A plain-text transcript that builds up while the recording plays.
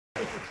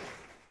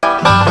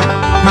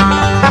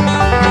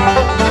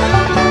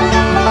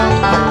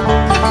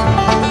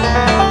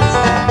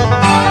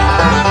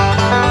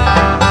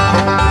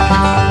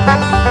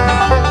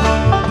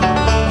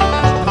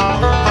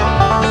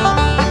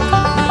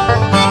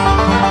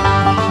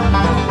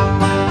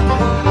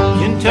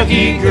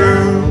Kentucky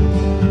girl,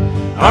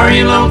 are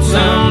you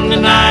lonesome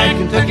tonight,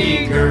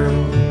 Kentucky girl?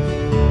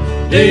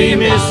 Do you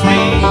miss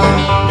me?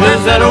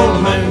 Does that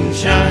old moon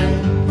shine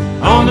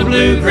on the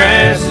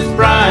bluegrass as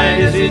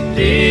bright as it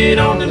did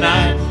on the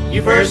night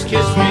you first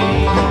kissed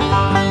me?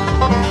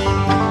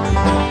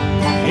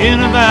 In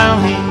a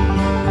valley,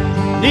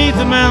 neath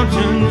the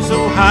mountains,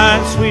 so high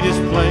and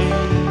sweetest place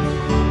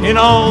in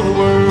all the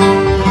world.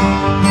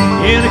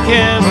 In a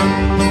cabin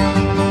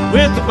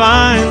with the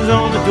vines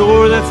on the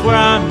door, that's where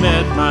I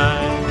met my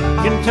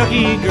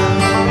Kentucky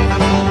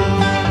girl.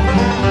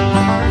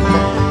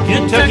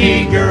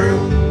 Kentucky girl,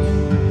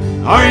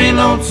 are you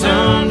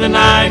lonesome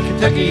tonight,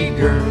 Kentucky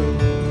girl?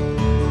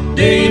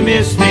 Do you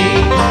miss me?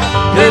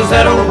 Does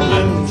that old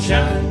moon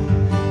shine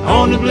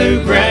on the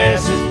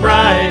bluegrass as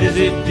bright as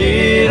it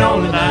did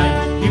on the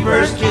night you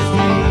first kissed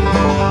me?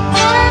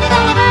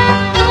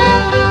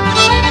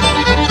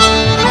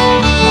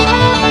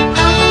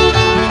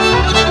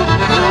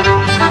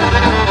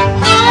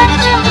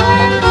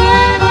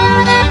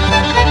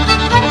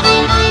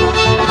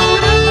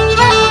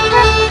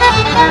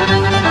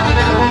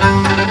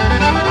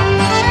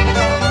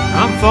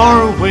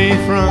 Far away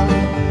from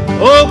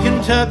old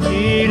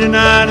Kentucky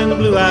tonight, and the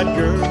blue-eyed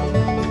girl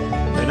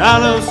that I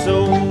love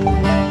so,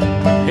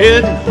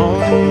 heading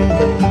home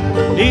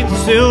beneath the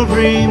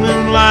silvery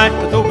moonlight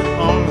with open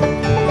arms.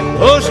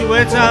 Oh, she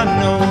waits, I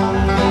know.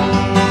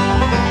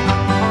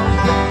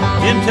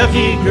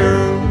 Kentucky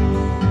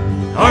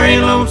girl, are you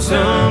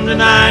lonesome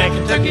tonight,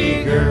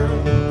 Kentucky girl?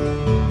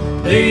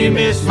 Do you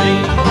miss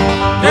me?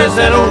 Does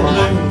that old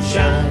moon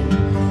shine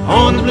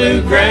on the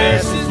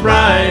bluegrass as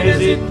bright as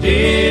it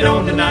did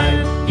on the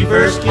night you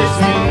first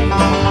kissed me?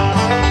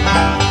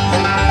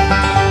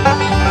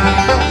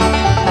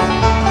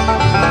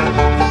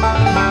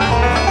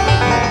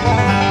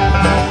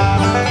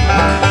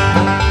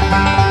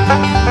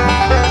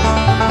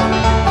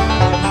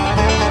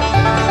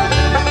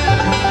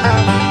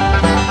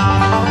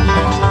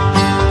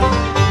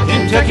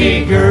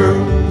 Kentucky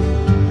girl,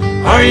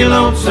 are you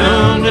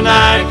lonesome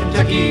tonight,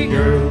 Kentucky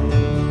girl?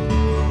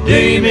 Do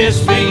you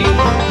miss me?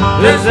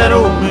 Does that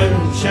old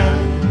moon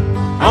shine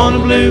on the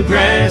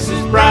bluegrass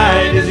as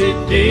bright as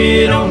it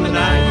did on the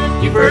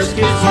night you first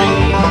kissed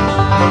me?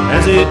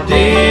 As it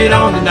did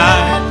on the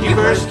night you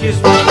first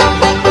kissed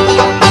me.